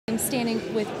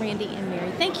standing with Randy and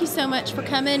Mary. Thank you so much for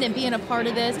coming and being a part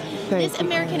of this. This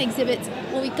American exhibit's,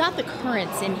 well, we've got the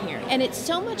currents in here, and it's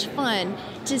so much fun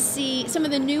to see some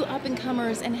of the new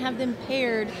up-and-comers and have them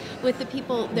paired with the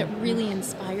people that really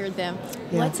inspired them.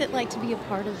 Yeah. What's it like to be a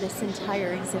part of this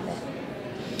entire exhibit?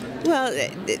 Well,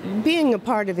 being a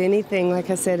part of anything, like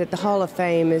I said, at the Hall of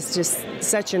Fame is just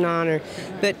such an honor.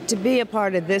 But to be a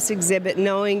part of this exhibit,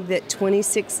 knowing that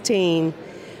 2016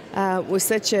 was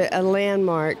such a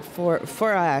landmark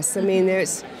for us. I mean,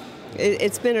 it's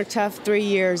been a tough 3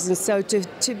 years, and so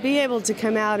to be able to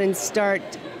come out and start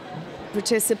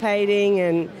participating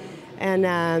and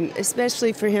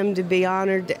especially for him to be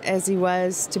honored as he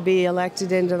was to be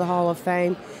elected into the Hall of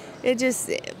Fame,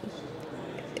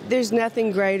 there's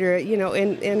nothing greater, you know,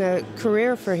 in a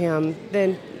career for him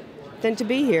than to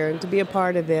be here and to be a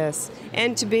part of this,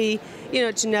 and to be, you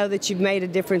know, to know that you've made a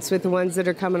difference with the ones that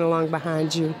are coming along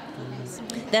behind you.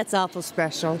 That's awful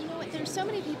special. You know what, there's so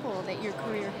many people that your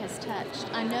career has touched.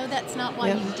 I know that's not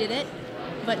why you did it,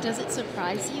 but does it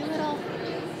surprise you at all?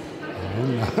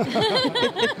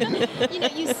 You know,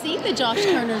 you see the Josh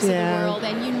Turners of the world,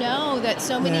 and you know that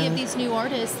so many of these new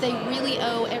artists, they really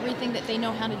owe everything that they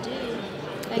know how to do.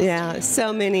 Yeah,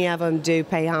 so many of them do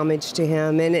pay homage to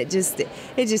him, and it just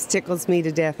tickles me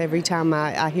to death every time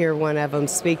I hear one of them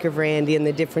speak of Randy and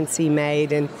the difference he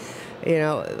made, and you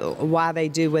know why they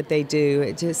do what they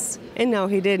do. And no,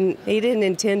 he didn't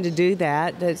intend to do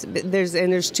that.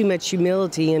 There's too much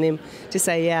humility in him to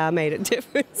say, yeah, I made a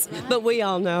difference. Right. But we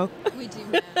all know. We do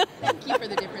know. Thank you for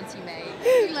the difference you made.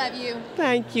 We love you.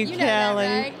 Thank you, Kelly. Know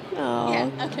that, right? Oh.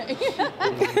 Yeah. Okay.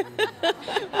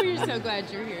 We're so glad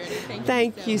you're here.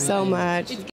 Thank you so much.